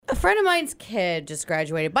friend of mine's kid just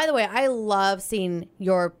graduated. By the way, I love seeing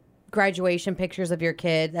your graduation pictures of your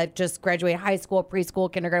kid that just graduated high school,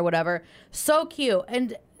 preschool, kindergarten, whatever. So cute.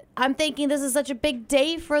 And I'm thinking this is such a big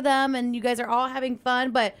day for them and you guys are all having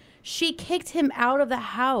fun, but she kicked him out of the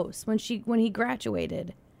house when he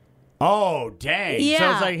graduated. Oh, dang. Yeah.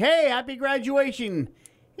 So it's like, hey, happy graduation.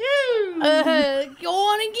 Go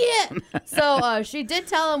on again. So she did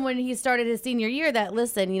tell him when he started his senior year that,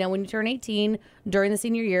 listen, when you turn 18 during the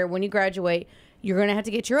senior year, when you graduate, you're going to have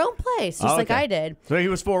to get your own place, just like I did. So he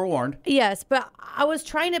was forewarned. Yes, but I was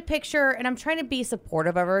trying to picture, and I'm trying to be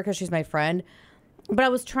supportive of her because she's my friend, but I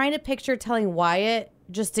was trying to picture telling Wyatt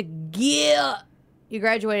just to get, you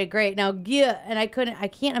graduated great, now get, and I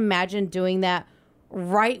can't imagine doing that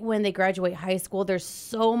right when they graduate high school. There's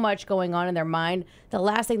so much going on in their mind. The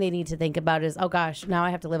last thing they need to think about is, oh gosh, now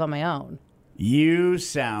I have to live on my own. You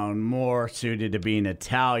sound more suited to be an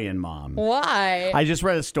Italian mom. Why? I just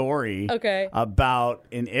read a story about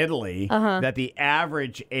in Italy that the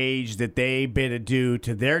average age that they bid adieu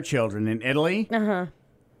to their children in Italy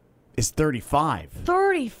is 35.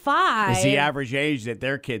 35? Is the average age that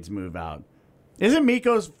their kids move out. Isn't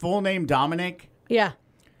Miko's full name Dominic? Yeah,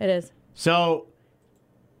 it is. So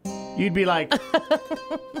you'd be like,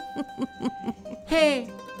 hey,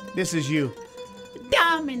 this is you.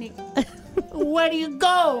 Dominic, where are you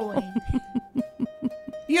going?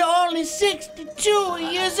 You're only 62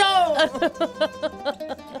 years old.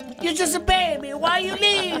 You're just a baby. Why you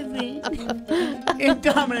leaving? And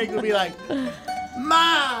Dominic would be like,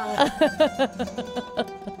 Mom,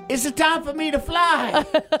 it's the time for me to fly.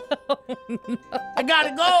 I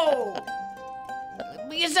gotta go.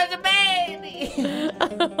 You're such a baby.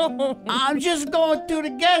 I'm just going through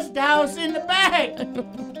the guest house in the back.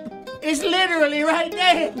 It's literally right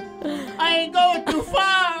there. I ain't going too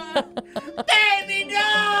far. Baby, no!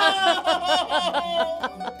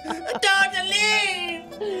 Don't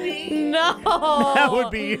leave me. No. That would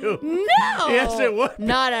be you. No. Yes, it would.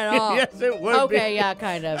 Not at all. Yes, it would be. Okay, yeah,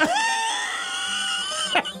 kind of.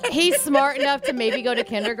 He's smart enough to maybe go to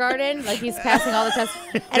kindergarten. Like, he's passing all the tests.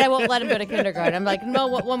 And I won't let him go to kindergarten. I'm like, no,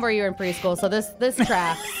 one more year in preschool. So this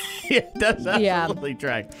tracks. It does absolutely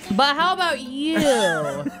track. But how about you?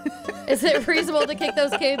 Is it reasonable to kick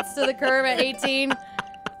those kids to the curb at 18?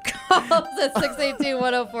 Call us at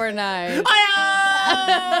 682-1049.